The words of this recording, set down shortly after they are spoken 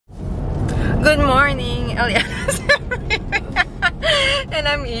Good morning, Eleana. And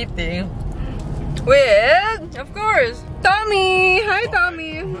I'm eating with, of course, Tommy. Hi,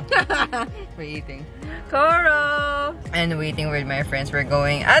 Tommy. We're eating Coral and waiting with my friends. We're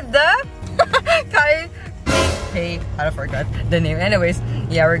going at the Kwaay Paay. I forgot the name. Anyways,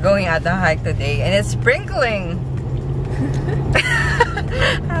 yeah, we're going at the hike today, and it's sprinkling.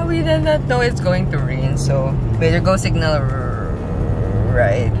 We did not know it's going to rain, so better go signal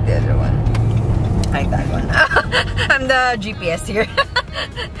right the other one. Like that one. I'm the GPS here.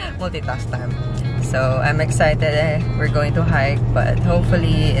 Multitask time. So I'm excited. We're going to hike, but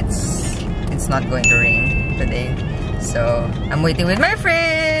hopefully it's not going to rain today. So I'm waiting with my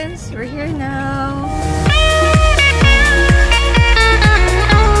friends. We're here now.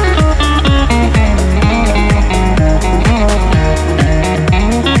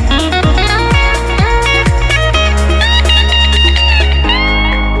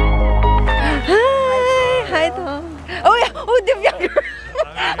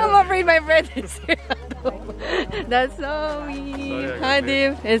 I'm afraid my friend is here. That's so mean. Hi,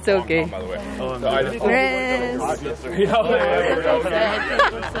 Div. It's okay. Friends.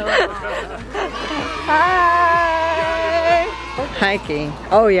 Hi. Hiking.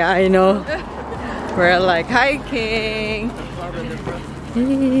 Oh yeah, I know. We're like hiking.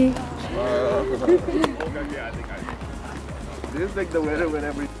 This is like the weather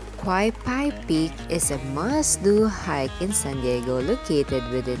whenever. Kwaay Paay Peak is a must-do hike in San Diego located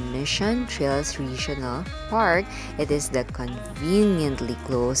within Mission Trails Regional Park. It is conveniently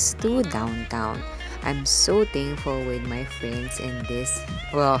close to downtown. I'm so thankful with my friends in this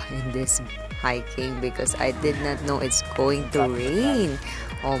hiking because I did not know it's going to rain.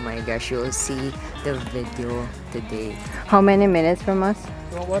 Oh my gosh, you'll see the video today. How many minutes from us?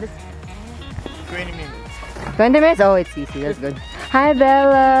 20 minutes. 20 minutes? Oh, it's easy. That's good. Hi,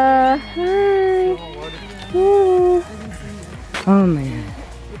 Bella. Hi. Ooh. Oh my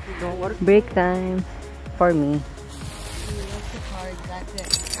god. Break time for me.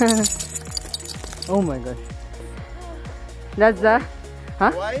 Oh my god. That's the...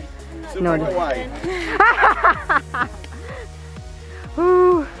 Huh? Why? No. Why?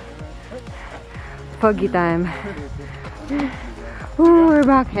 Ooh. Foggy time. Ooh, we're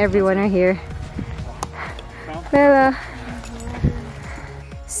back. Everyone are here. Bella.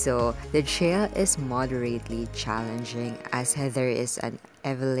 So, the trail is moderately challenging as there is an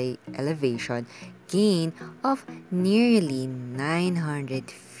elevation gain of nearly 900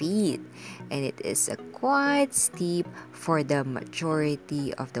 feet, and it is quite steep for the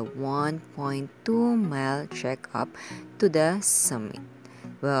majority of the 1.2-mile trek up to the summit.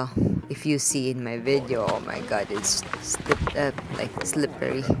 Well, if you see in my video, oh my god, it's like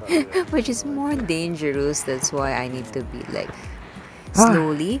slippery, which is more dangerous. That's why I need to be like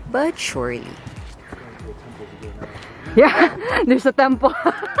slowly but surely. Yeah, there's a tempo.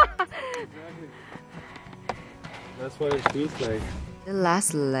 That's what it feels like. The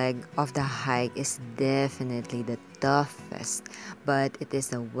last leg of the hike is definitely the toughest, but it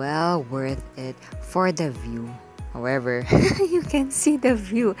is well worth it for the view. However, you can see the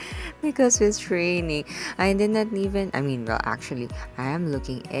view because it's raining. I did not even, actually, I am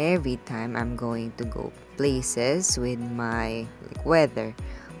looking every time I'm going to go places with my weather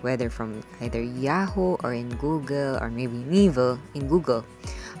from either Yahoo or in Google or maybe Nivel in Google.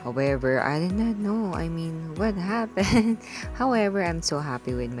 However, I did not know, what happened. However, I'm so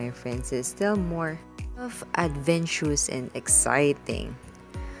happy with my friends. It's still more of adventurous and exciting.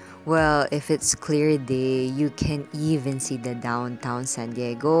 Well, if it's clear day, you can even see the downtown San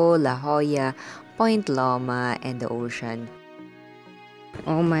Diego, La Jolla, Point Loma, and the ocean.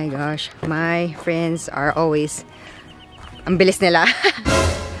 Oh my gosh, my friends are always... Ang bilis nila.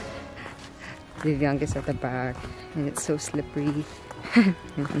 Vivian is at the back, and it's so slippery.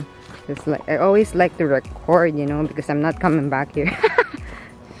 It's like I always like to record, because I'm not coming back here.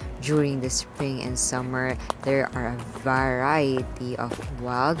 During the spring and summer, there are a variety of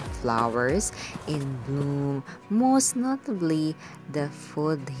wildflowers in bloom, most notably the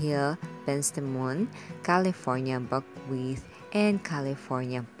foothill penstemon, California buckwheat, and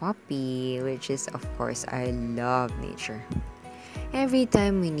California poppy, which is, of course, I love nature. Every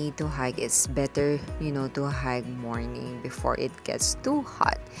time we need to hike, it's better, to hike morning before it gets too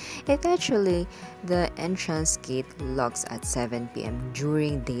hot. The entrance gate locks at 7 p.m.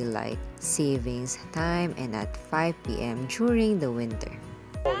 during daylight savings time and at 5 p.m. during the winter.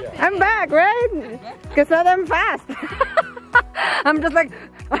 I'm back, right? Because now I'm fast. I'm just like,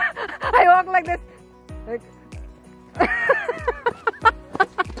 I walk like this. Like,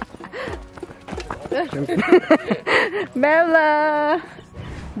 Bella!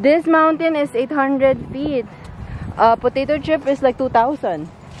 This mountain is 800 feet. Potato chip is like 2,000.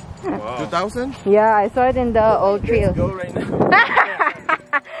 Wow. 2,000? Yeah, I saw it in the old trail. Go right now.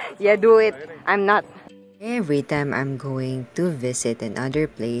 Yeah, do it. I'm not. Every time I'm going to visit in other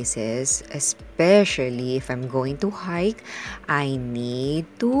places, especially if I'm going to hike, I need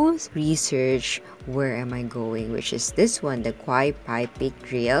to research where am I going, which is this one, the Kwaay Paay Peak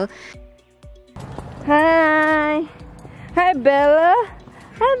Trail. Hi! Hi, Bella!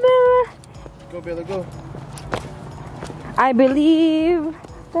 Hi, Bella! Go, Bella, go. I believe!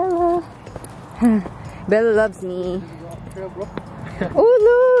 Bella! Bella loves me. Oh,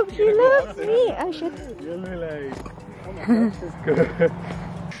 look! She loves me! I should... Really like... Oh my gosh, that's good.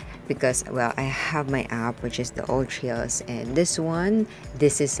 Because, well, I have my app, which is the old trails, and this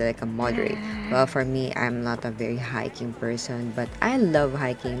is like a moderate. Well, for me, I'm not a very hiking person, but I love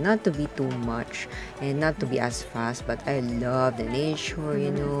hiking, not to be too much and not to be as fast, but I love the nature,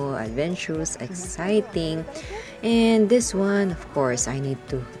 you know, adventurous, exciting. And this one, of course, I need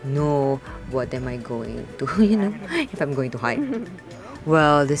to know what am I going to, you know, if I'm going to hike.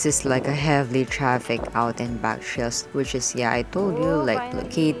 Well, this is like a heavily traffic out and back trails, which is, yeah, I told you, like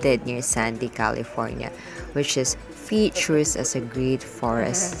located near Sandy, California, which is features as a great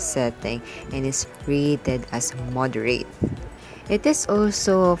forest setting and is rated as moderate. It is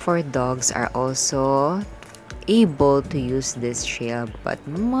also for dogs are also able to use this trail, but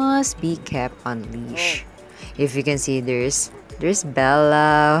must be kept on leash. If you can see, there's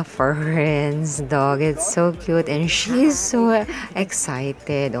Bella, Friend's dog. It's so cute and she's so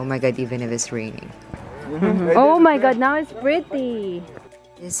excited. Oh my god, even if it's raining. Oh my god, now it's pretty!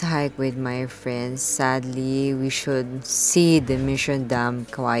 This hike with my friends, sadly, we should see the Mission Dam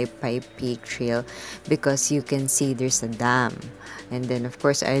Kwaay Paay Peak Trail because you can see there's a dam. And then, of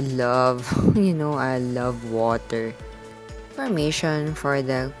course, I love, you know, I love water. Information for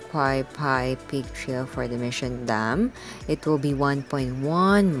the Kwaay Paay Peak Trail for the Mission Dam. It will be 1.1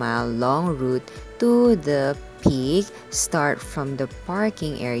 mile long route to the peak. Start from the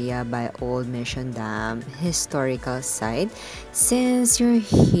parking area by Old Mission Dam historical site. Since you're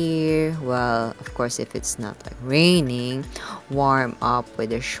here, well, of course, if it's not like raining, warm up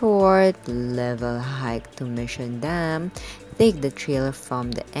with a short level hike to Mission Dam. Take the trail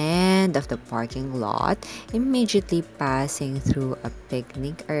from the end of the parking lot, immediately passing through a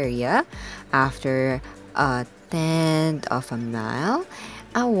picnic area. After a tenth of a mile,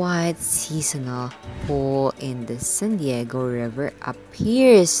 a wide seasonal pool in the San Diego River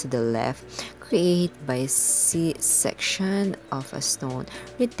appears to the left, created by section of a stone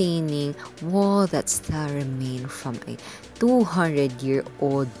retaining wall that still remain from a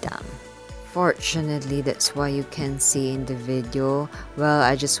 200-year-old dam. Fortunately, that's why you can see in the video. Well,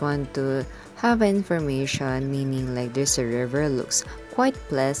 I just want to have information, meaning like there's a river, looks quite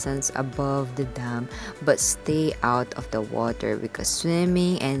pleasant above the dam, but stay out of the water because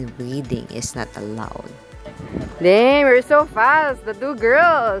swimming and wading is not allowed. Damn, we're so fast! The two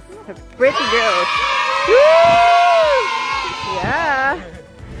girls! The pretty girls! Woo! Yeah!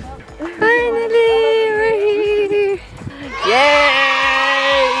 Finally, we're here! Yay!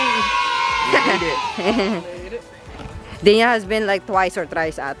 Dania has been like twice or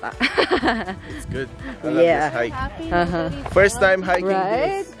thrice ata. It's good. I love this hike. First time hiking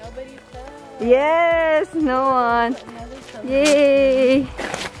Right? this. Yes! No one. Yay!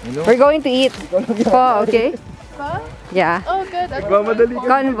 We're going to eat. Oh, okay? Yeah. Oh, good. That's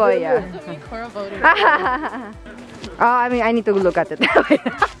Convoy, yeah. Oh, I mean, I need to look at it.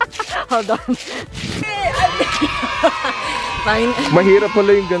 Hold on. Mahirap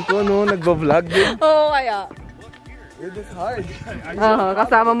pala yung ganito, no? Nagbo-vlog din. Oo, kaya. It is hard.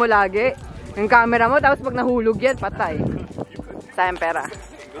 Kasama mo lagi. Yung camera mo, tapos pag nahulog yan, patay. Sayang pera.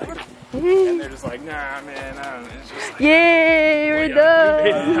 And they're just like, nah, man. It's just like, Yay! We're done!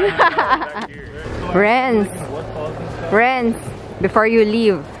 Renz, before you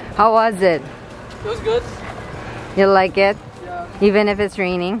leave, how was it? It was good. You like it? Yeah. Even if it's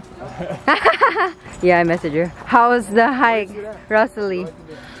raining? Yeah, I messaged her. How was the hike, Rosalie?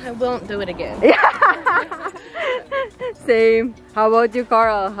 I won't do it again. Same. How about you,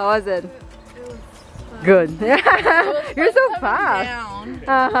 Carl? How was it? Good. You're so fast. Down,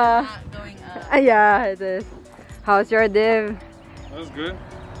 Uh-huh. not going up. Yeah, it is. How's your div? that was good.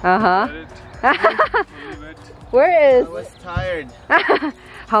 Uh-huh. Where is? I was tired.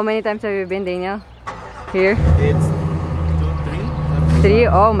 How many times have you been, Daniel? Here? It's 2, 3. 3?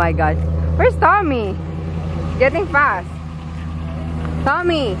 Oh my god. Where's Tommy? Getting fast.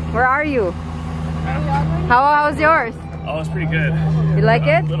 Tommy, where are you? How's yours? Oh, it's pretty good. You like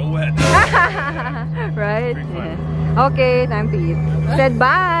it? A little wet. Right? Yeah. Okay, time to eat. Said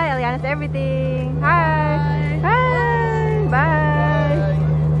bye. Eleana's everything. Hi. Bye. Bye.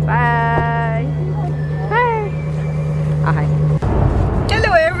 Bye. Bye. Okay.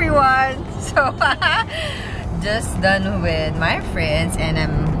 Hello everyone! So, just done with my friends and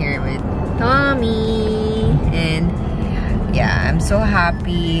I'm here with Tommy. And yeah, I'm so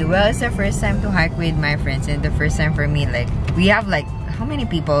happy. Well, it's the first time to hike with my friends and the first time for me, like, we have like, how many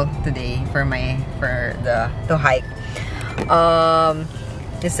people today to hike?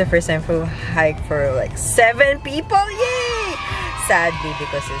 It's the first time to hike for like 7 people. Yay! Sadly,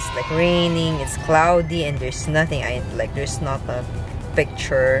 because it's like raining, it's cloudy, and there's nothing. There's not a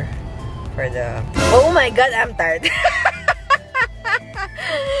picture for the. Oh my god, I'm tired.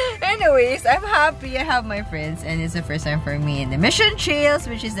 Anyways, I'm happy I have my friends, and it's the first time for me in the Mission Trails,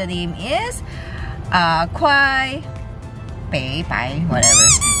 which is the name is Kwaay Paay, whatever.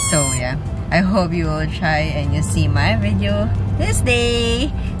 So yeah, I hope you will try and you see my video this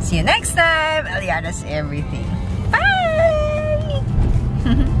day. See you next time. Eleana's everything.